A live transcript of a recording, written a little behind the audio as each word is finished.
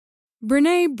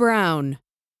Brené Brown.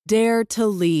 Dare to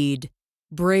lead.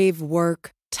 Brave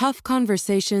work, tough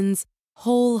conversations,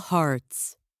 whole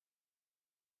hearts.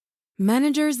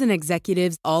 Managers and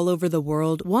executives all over the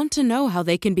world want to know how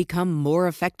they can become more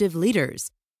effective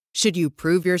leaders. Should you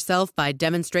prove yourself by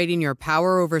demonstrating your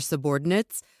power over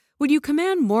subordinates? Would you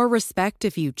command more respect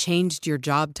if you changed your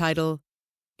job title?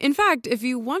 In fact, if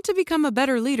you want to become a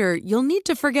better leader, you'll need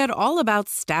to forget all about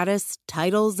status,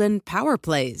 titles, and power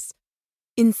plays.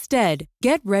 Instead,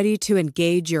 get ready to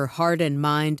engage your heart and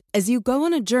mind as you go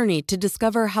on a journey to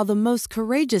discover how the most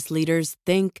courageous leaders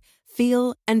think,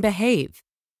 feel, and behave.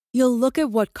 You'll look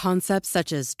at what concepts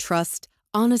such as trust,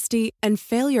 honesty, and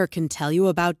failure can tell you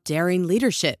about daring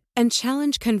leadership and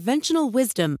challenge conventional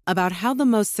wisdom about how the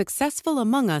most successful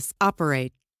among us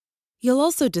operate. You'll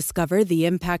also discover the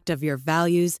impact of your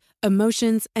values,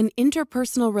 emotions, and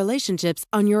interpersonal relationships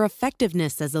on your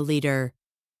effectiveness as a leader.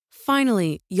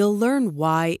 Finally, you'll learn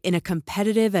why, in a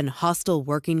competitive and hostile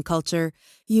working culture,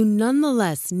 you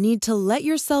nonetheless need to let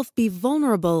yourself be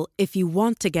vulnerable if you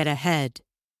want to get ahead.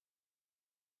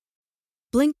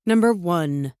 Blink number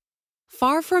 1.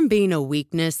 Far from being a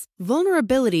weakness,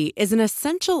 vulnerability is an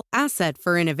essential asset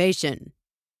for innovation.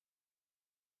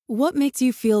 What makes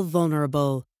you feel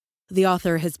vulnerable? The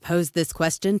author has posed this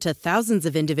question to thousands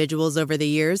of individuals over the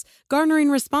years, garnering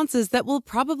responses that will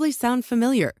probably sound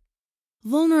familiar.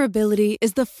 Vulnerability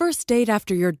is the first date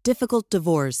after your difficult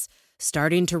divorce,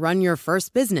 starting to run your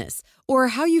first business, or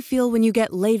how you feel when you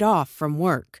get laid off from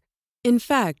work. In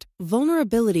fact,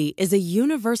 vulnerability is a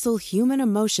universal human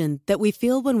emotion that we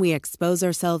feel when we expose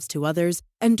ourselves to others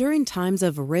and during times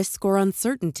of risk or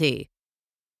uncertainty.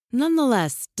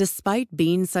 Nonetheless, despite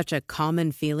being such a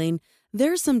common feeling,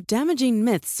 there are some damaging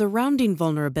myths surrounding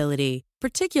vulnerability,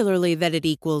 particularly that it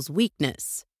equals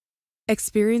weakness.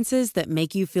 Experiences that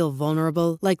make you feel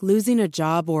vulnerable, like losing a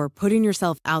job or putting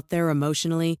yourself out there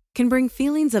emotionally, can bring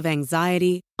feelings of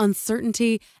anxiety,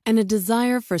 uncertainty, and a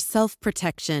desire for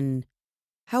self-protection.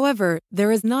 However,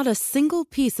 there is not a single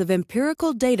piece of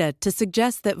empirical data to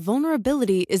suggest that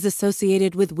vulnerability is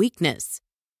associated with weakness.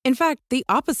 In fact, the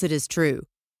opposite is true.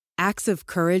 Acts of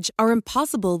courage are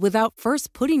impossible without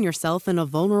first putting yourself in a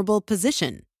vulnerable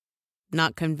position.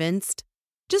 Not convinced?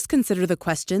 Just consider the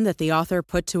question that the author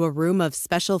put to a room of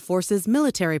Special Forces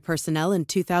military personnel in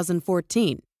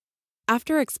 2014.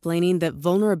 After explaining that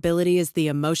vulnerability is the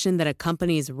emotion that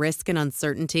accompanies risk and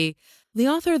uncertainty, the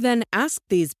author then asked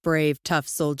these brave, tough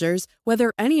soldiers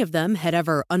whether any of them had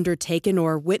ever undertaken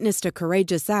or witnessed a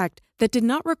courageous act that did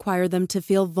not require them to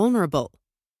feel vulnerable.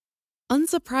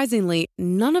 Unsurprisingly,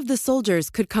 none of the soldiers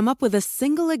could come up with a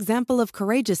single example of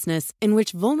courageousness in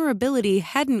which vulnerability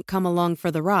hadn't come along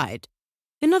for the ride.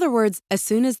 In other words, as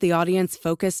soon as the audience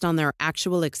focused on their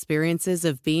actual experiences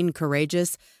of being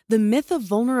courageous, the myth of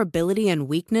vulnerability and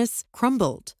weakness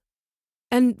crumbled.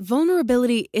 And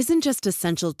vulnerability isn't just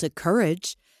essential to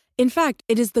courage. In fact,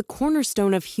 it is the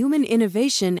cornerstone of human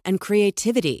innovation and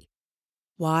creativity.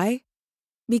 Why?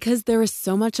 Because there is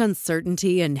so much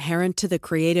uncertainty inherent to the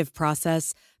creative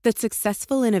process that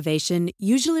successful innovation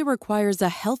usually requires a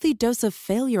healthy dose of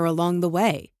failure along the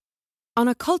way. On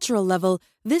a cultural level,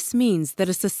 this means that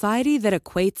a society that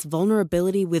equates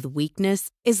vulnerability with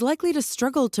weakness is likely to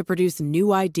struggle to produce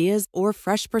new ideas or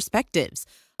fresh perspectives,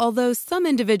 although some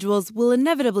individuals will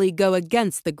inevitably go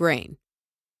against the grain.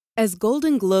 As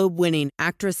Golden Globe-winning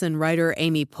actress and writer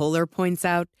Amy Poehler points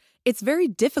out, it's very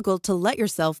difficult to let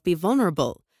yourself be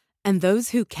vulnerable, and those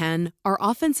who can are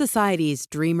often society's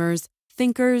dreamers,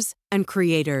 thinkers, and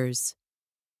creators.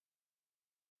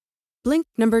 Blink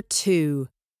number 2.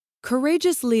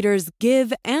 Courageous leaders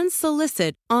give and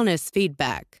solicit honest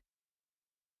feedback.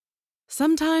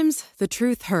 Sometimes the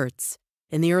truth hurts.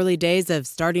 In the early days of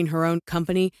starting her own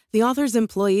company, the author's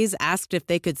employees asked if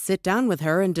they could sit down with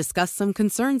her and discuss some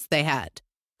concerns they had.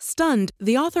 Stunned,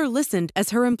 the author listened as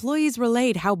her employees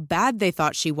relayed how bad they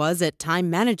thought she was at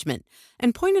time management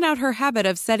and pointed out her habit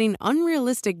of setting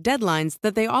unrealistic deadlines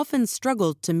that they often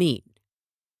struggled to meet.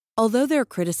 Although their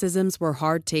criticisms were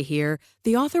hard to hear,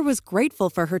 the author was grateful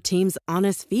for her team's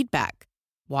honest feedback.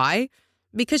 Why?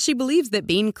 Because she believes that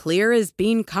being clear is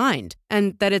being kind,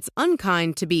 and that it's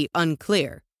unkind to be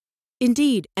unclear.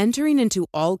 Indeed, entering into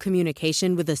all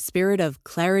communication with a spirit of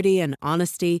clarity and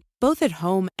honesty, both at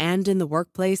home and in the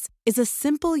workplace, is a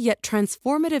simple yet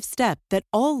transformative step that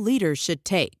all leaders should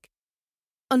take.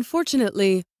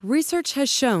 Unfortunately, research has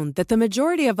shown that the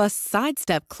majority of us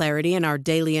sidestep clarity in our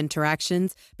daily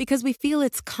interactions because we feel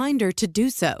it's kinder to do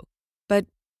so. But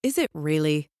is it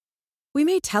really? We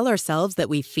may tell ourselves that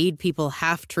we feed people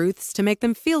half-truths to make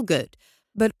them feel good,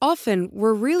 But often,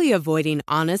 we're really avoiding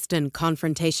honest and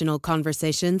confrontational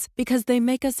conversations because they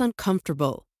make us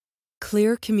uncomfortable.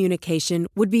 Clear communication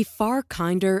would be far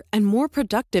kinder and more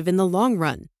productive in the long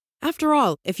run. After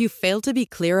all, if you fail to be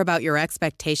clear about your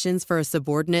expectations for a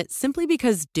subordinate simply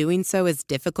because doing so is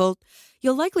difficult,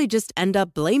 you'll likely just end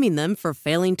up blaming them for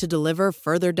failing to deliver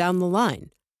further down the line.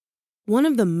 One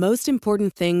of the most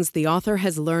important things the author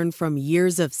has learned from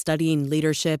years of studying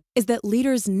leadership is that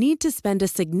leaders need to spend a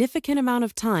significant amount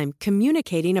of time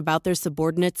communicating about their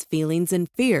subordinates' feelings and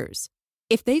fears.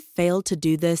 If they fail to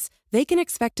do this, they can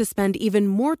expect to spend even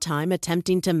more time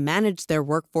attempting to manage their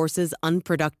workforce's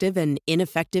unproductive and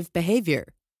ineffective behavior.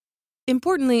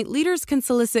 Importantly, leaders can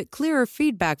solicit clearer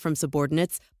feedback from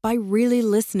subordinates by really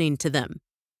listening to them.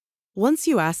 Once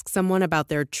you ask someone about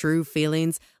their true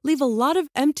feelings, leave a lot of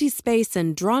empty space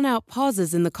and drawn-out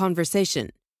pauses in the conversation.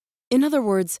 In other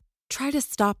words, try to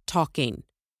stop talking.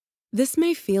 This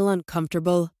may feel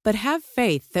uncomfortable, but have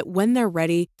faith that when they're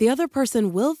ready, the other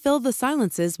person will fill the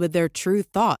silences with their true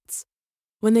thoughts.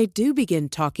 When they do begin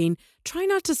talking, try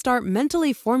not to start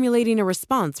mentally formulating a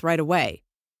response right away.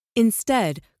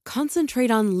 Instead,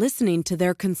 concentrate on listening to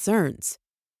their concerns.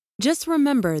 Just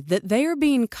remember that they are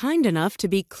being kind enough to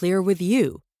be clear with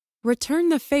you. Return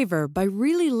the favor by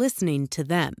really listening to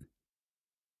them.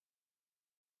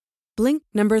 Blink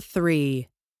number 3.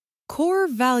 Core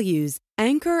values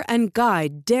anchor and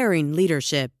guide daring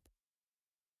leadership.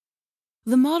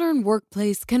 The modern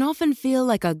workplace can often feel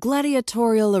like a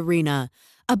gladiatorial arena,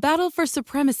 a battle for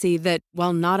supremacy that,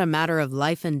 while not a matter of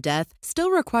life and death, still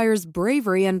requires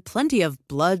bravery and plenty of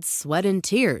blood, sweat, and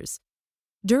tears.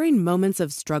 During moments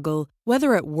of struggle,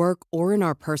 whether at work or in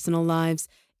our personal lives,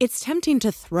 it's tempting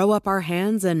to throw up our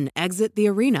hands and exit the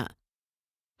arena.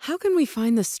 How can we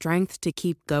find the strength to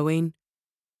keep going?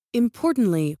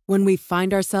 Importantly, when we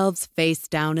find ourselves face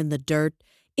down in the dirt,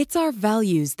 it's our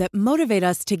values that motivate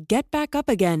us to get back up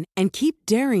again and keep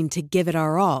daring to give it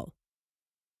our all.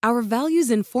 Our values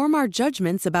inform our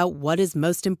judgments about what is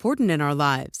most important in our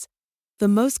lives. The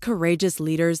most courageous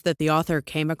leaders that the author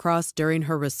came across during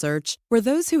her research were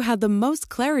those who had the most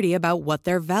clarity about what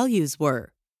their values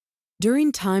were.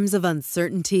 During times of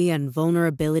uncertainty and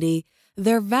vulnerability,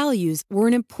 their values were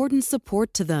an important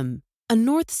support to them, a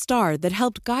North Star that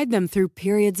helped guide them through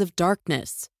periods of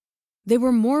darkness. They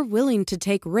were more willing to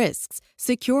take risks,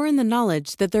 secure in the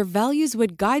knowledge that their values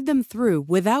would guide them through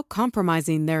without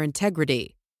compromising their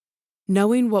integrity.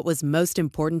 Knowing what was most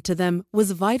important to them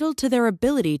was vital to their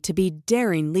ability to be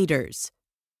daring leaders.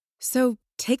 So,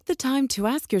 take the time to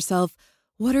ask yourself,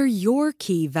 what are your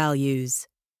key values?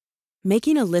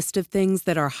 Making a list of things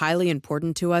that are highly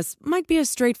important to us might be a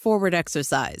straightforward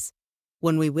exercise.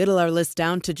 When we whittle our list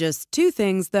down to just 2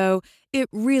 things, though, it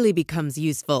really becomes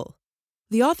useful.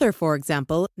 The author, for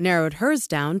example, narrowed hers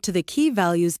down to the key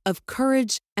values of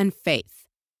courage and faith.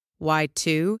 Why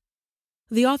 2?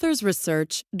 The author's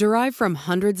research, derived from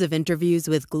hundreds of interviews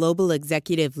with global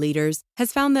executive leaders,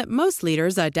 has found that most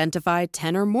leaders identify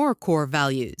 10 or more core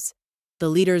values. The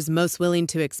leaders most willing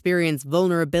to experience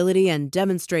vulnerability and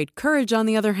demonstrate courage, on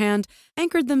the other hand,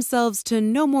 anchored themselves to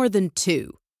no more than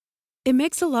 2. It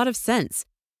makes a lot of sense.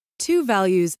 2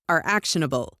 values are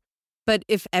actionable. But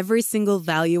if every single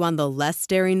value on the less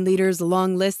daring leaders'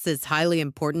 long lists is highly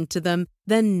important to them,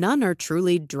 then none are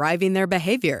truly driving their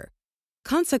behavior.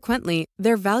 Consequently,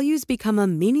 their values become a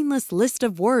meaningless list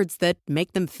of words that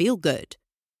make them feel good.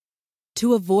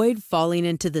 To avoid falling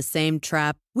into the same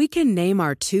trap, we can name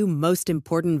our 2 most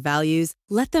important values,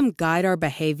 let them guide our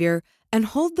behavior, and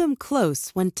hold them close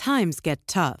when times get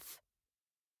tough.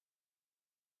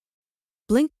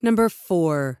 Blink number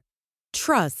 4.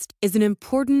 Trust is an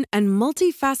important and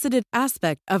multifaceted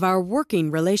aspect of our working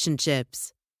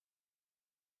relationships.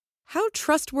 How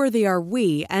trustworthy are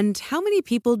we, and how many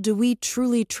people do we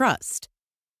truly trust?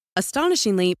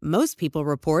 Astonishingly, most people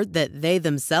report that they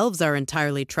themselves are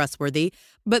entirely trustworthy,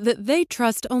 but that they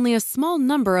trust only a small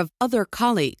number of other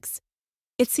colleagues.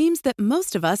 It seems that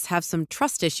most of us have some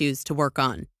trust issues to work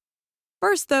on.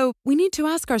 First, though, we need to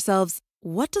ask ourselves,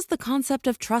 what does the concept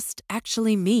of trust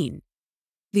actually mean?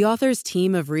 The author's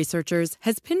team of researchers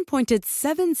has pinpointed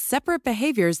 7 separate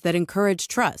behaviors that encourage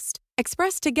trust,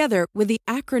 expressed together with the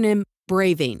acronym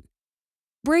BRAVING.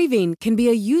 Braving can be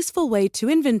a useful way to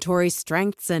inventory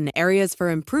strengths and areas for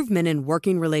improvement in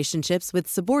working relationships with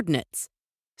subordinates.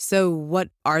 So, what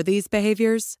are these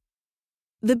behaviors?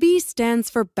 The B stands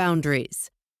for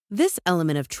boundaries. This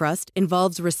element of trust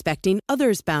involves respecting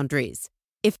others' boundaries.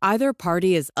 If either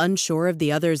party is unsure of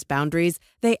the other's boundaries,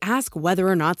 they ask whether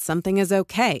or not something is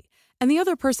okay, and the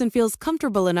other person feels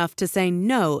comfortable enough to say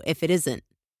no if it isn't.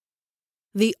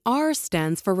 The R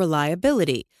stands for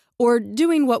reliability, or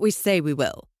doing what we say we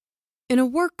will. In a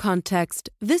work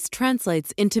context, this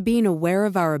translates into being aware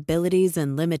of our abilities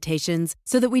and limitations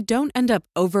so that we don't end up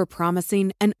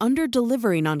overpromising and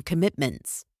under-delivering on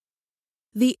commitments.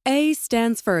 The A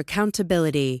stands for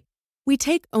accountability. We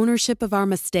take ownership of our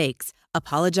mistakes,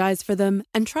 apologize for them,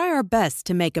 and try our best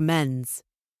to make amends.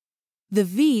 The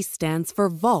V stands for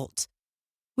vault.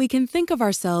 We can think of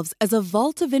ourselves as a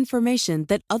vault of information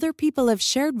that other people have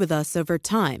shared with us over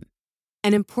time.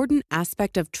 An important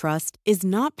aspect of trust is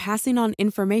not passing on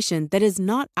information that is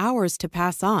not ours to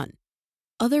pass on.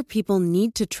 Other people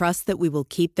need to trust that we will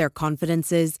keep their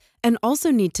confidences and also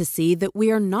need to see that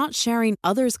we are not sharing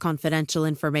others' confidential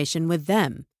information with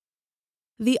them.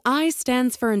 The I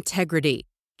stands for integrity,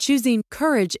 choosing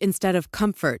courage instead of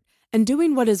comfort, and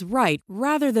doing what is right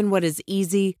rather than what is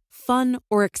easy, fun,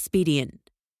 or expedient.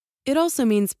 It also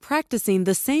means practicing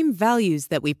the same values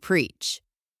that we preach.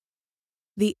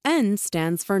 The N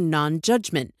stands for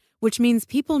non-judgment, which means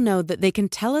people know that they can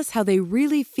tell us how they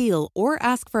really feel or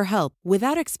ask for help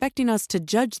without expecting us to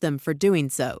judge them for doing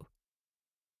so.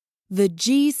 The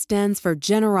G stands for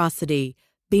generosity,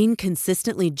 being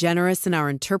consistently generous in our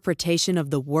interpretation of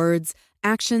the words,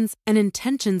 actions, and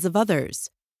intentions of others.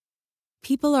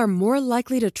 People are more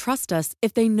likely to trust us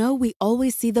if they know we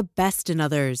always see the best in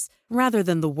others, rather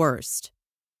than the worst.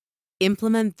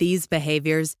 Implement these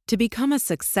behaviors to become a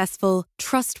successful,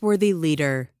 trustworthy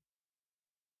leader.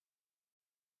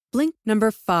 Blink number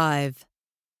 5.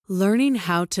 Learning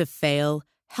how to fail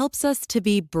helps us to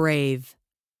be brave.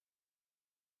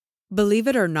 Believe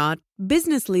it or not,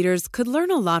 business leaders could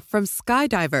learn a lot from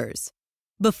skydivers.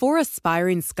 Before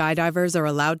aspiring skydivers are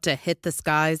allowed to hit the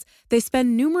skies, they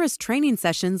spend numerous training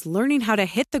sessions learning how to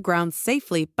hit the ground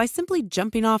safely by simply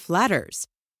jumping off ladders.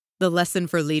 The lesson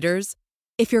for leaders?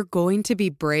 If you're going to be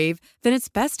brave, then it's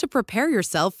best to prepare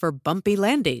yourself for bumpy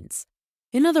landings.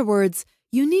 In other words,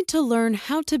 you need to learn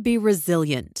how to be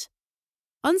resilient.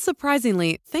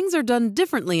 Unsurprisingly, things are done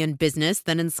differently in business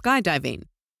than in skydiving.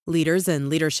 Leaders and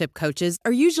leadership coaches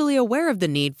are usually aware of the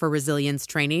need for resilience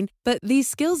training, but these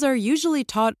skills are usually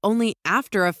taught only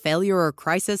after a failure or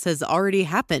crisis has already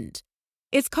happened.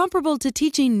 It's comparable to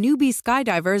teaching newbie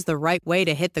skydivers the right way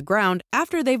to hit the ground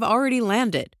after they've already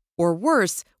landed, or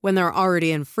worse, when they're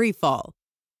already in free fall.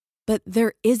 But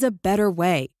there is a better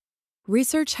way.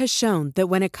 Research has shown that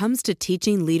when it comes to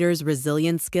teaching leaders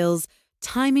resilience skills,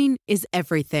 timing is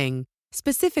everything.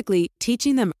 Specifically,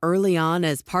 teaching them early on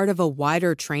as part of a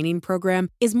wider training program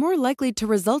is more likely to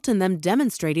result in them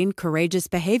demonstrating courageous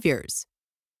behaviors.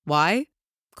 Why?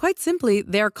 Quite simply,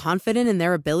 they are confident in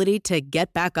their ability to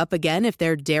get back up again if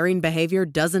their daring behavior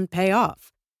doesn't pay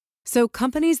off. So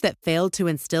companies that fail to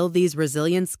instill these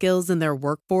resilience skills in their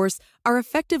workforce are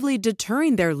effectively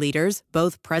deterring their leaders,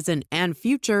 both present and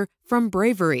future, from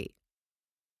bravery.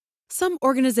 Some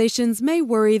organizations may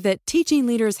worry that teaching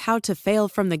leaders how to fail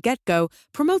from the get-go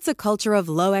promotes a culture of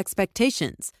low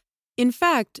expectations. In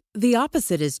fact, the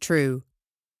opposite is true.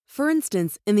 For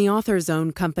instance, in the author's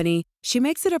own company, she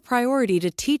makes it a priority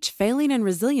to teach failing and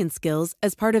resilience skills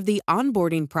as part of the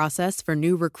onboarding process for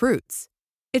new recruits.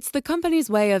 It's the company's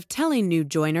way of telling new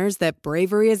joiners that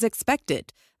bravery is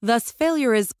expected, thus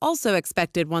failure is also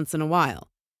expected once in a while.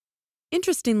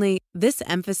 Interestingly, this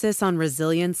emphasis on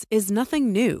resilience is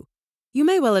nothing new. You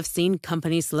may well have seen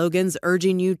company slogans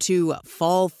urging you to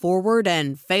fall forward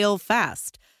and fail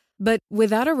fast. But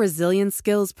without a resilience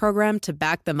skills program to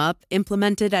back them up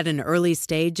implemented at an early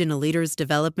stage in a leader's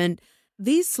development,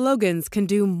 these slogans can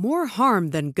do more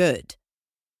harm than good.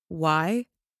 Why?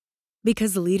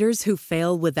 Because leaders who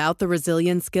fail without the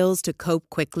resilience skills to cope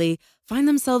quickly find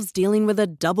themselves dealing with a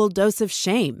double dose of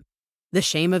shame. The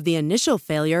shame of the initial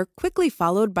failure, quickly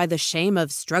followed by the shame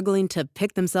of struggling to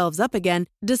pick themselves up again,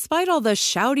 despite all the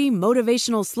shouty,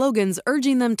 motivational slogans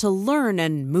urging them to learn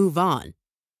and move on.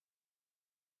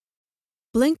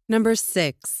 Blink number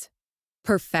 6.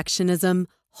 Perfectionism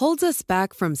holds us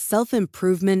back from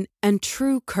self-improvement and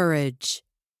true courage.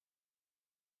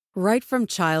 Right from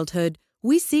childhood,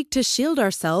 we seek to shield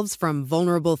ourselves from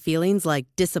vulnerable feelings like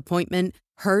disappointment,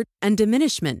 hurt, and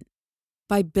diminishment.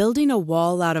 By building a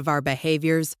wall out of our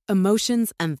behaviors,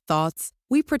 emotions, and thoughts,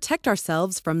 we protect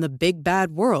ourselves from the big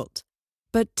bad world.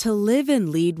 But to live and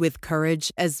lead with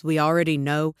courage, as we already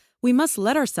know, we must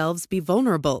let ourselves be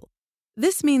vulnerable.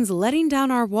 This means letting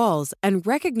down our walls and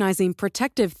recognizing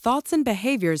protective thoughts and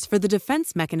behaviors for the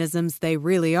defense mechanisms they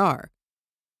really are.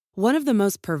 One of the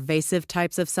most pervasive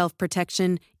types of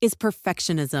self-protection is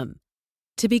perfectionism.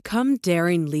 To become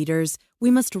daring leaders, we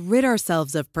must rid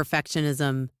ourselves of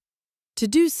perfectionism. To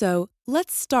do so,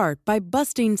 let's start by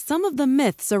busting some of the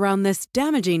myths around this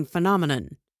damaging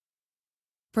phenomenon.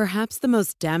 Perhaps the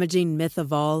most damaging myth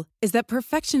of all is that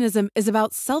perfectionism is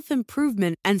about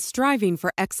self-improvement and striving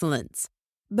for excellence.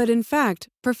 But in fact,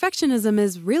 perfectionism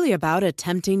is really about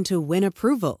attempting to win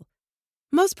approval.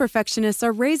 Most perfectionists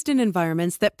are raised in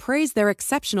environments that praise their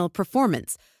exceptional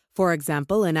performance, for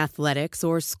example, in athletics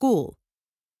or school.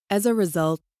 As a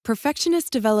result, perfectionists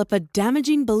develop a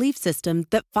damaging belief system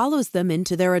that follows them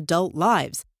into their adult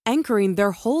lives, anchoring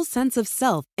their whole sense of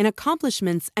self in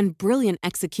accomplishments and brilliant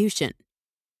execution.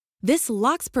 This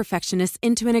locks perfectionists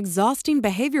into an exhausting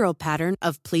behavioral pattern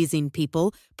of pleasing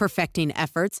people, perfecting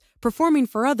efforts, performing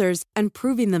for others, and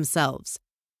proving themselves.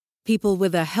 People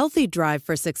with a healthy drive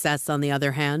for success, on the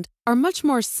other hand, are much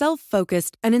more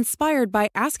self-focused and inspired by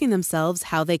asking themselves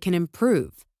how they can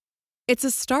improve. It's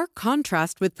a stark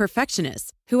contrast with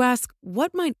perfectionists who ask,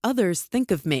 "What might others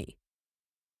think of me?"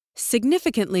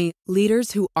 Significantly,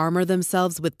 leaders who armor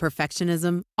themselves with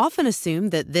perfectionism often assume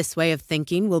that this way of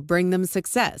thinking will bring them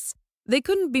success. They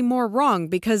couldn't be more wrong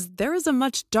because there is a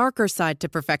much darker side to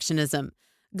perfectionism,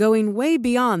 going way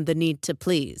beyond the need to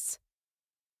please.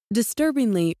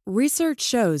 Disturbingly, research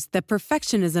shows that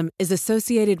perfectionism is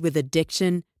associated with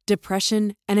addiction,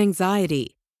 depression, and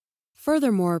anxiety.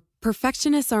 Furthermore,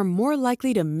 perfectionists are more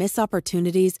likely to miss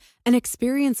opportunities and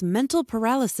experience mental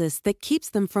paralysis that keeps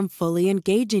them from fully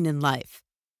engaging in life.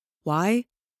 Why?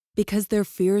 Because their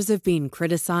fears of being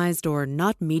criticized or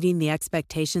not meeting the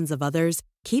expectations of others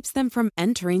keeps them from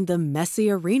entering the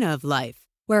messy arena of life,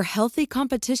 where healthy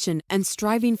competition and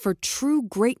striving for true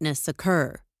greatness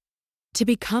occur. To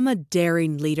become a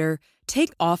daring leader,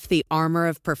 take off the armor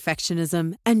of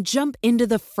perfectionism and jump into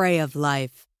the fray of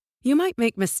life. You might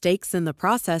make mistakes in the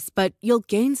process, but you'll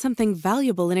gain something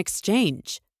valuable in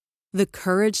exchange: the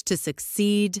courage to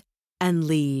succeed and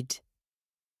lead.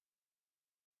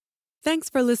 Thanks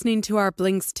for listening to our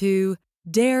Blinks to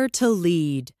Dare to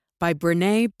Lead by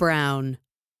Brené Brown.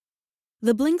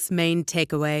 The Blink's main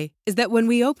takeaway is that when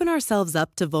we open ourselves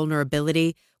up to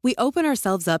vulnerability, we open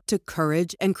ourselves up to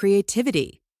courage and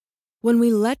creativity. When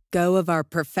we let go of our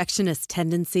perfectionist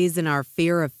tendencies and our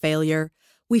fear of failure,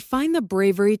 we find the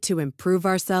bravery to improve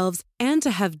ourselves and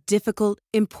to have difficult,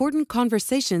 important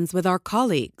conversations with our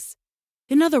colleagues.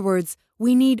 In other words,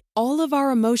 we need all of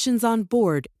our emotions on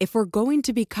board if we're going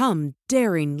to become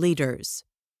daring leaders.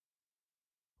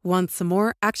 Want some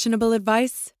more actionable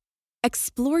advice?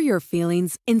 Explore your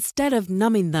feelings instead of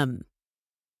numbing them.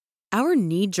 Our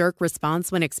knee-jerk response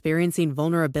when experiencing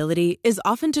vulnerability is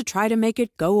often to try to make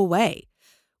it go away.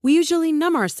 We usually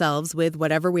numb ourselves with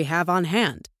whatever we have on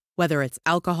hand, whether it's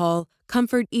alcohol,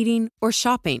 comfort eating, or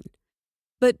shopping.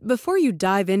 But before you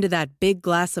dive into that big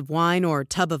glass of wine or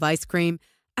tub of ice cream,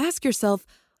 ask yourself,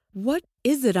 what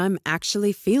is it I'm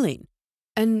actually feeling?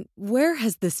 And where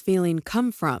has this feeling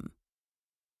come from?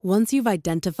 Once you've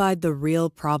identified the real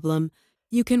problem,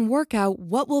 you can work out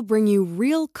what will bring you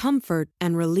real comfort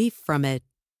and relief from it.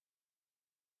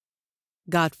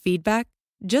 Got feedback?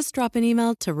 Just drop an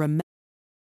email to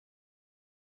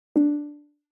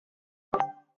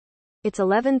It's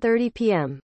 11:30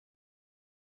 p.m.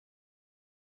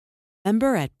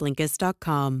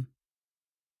 remember@blinkist.com.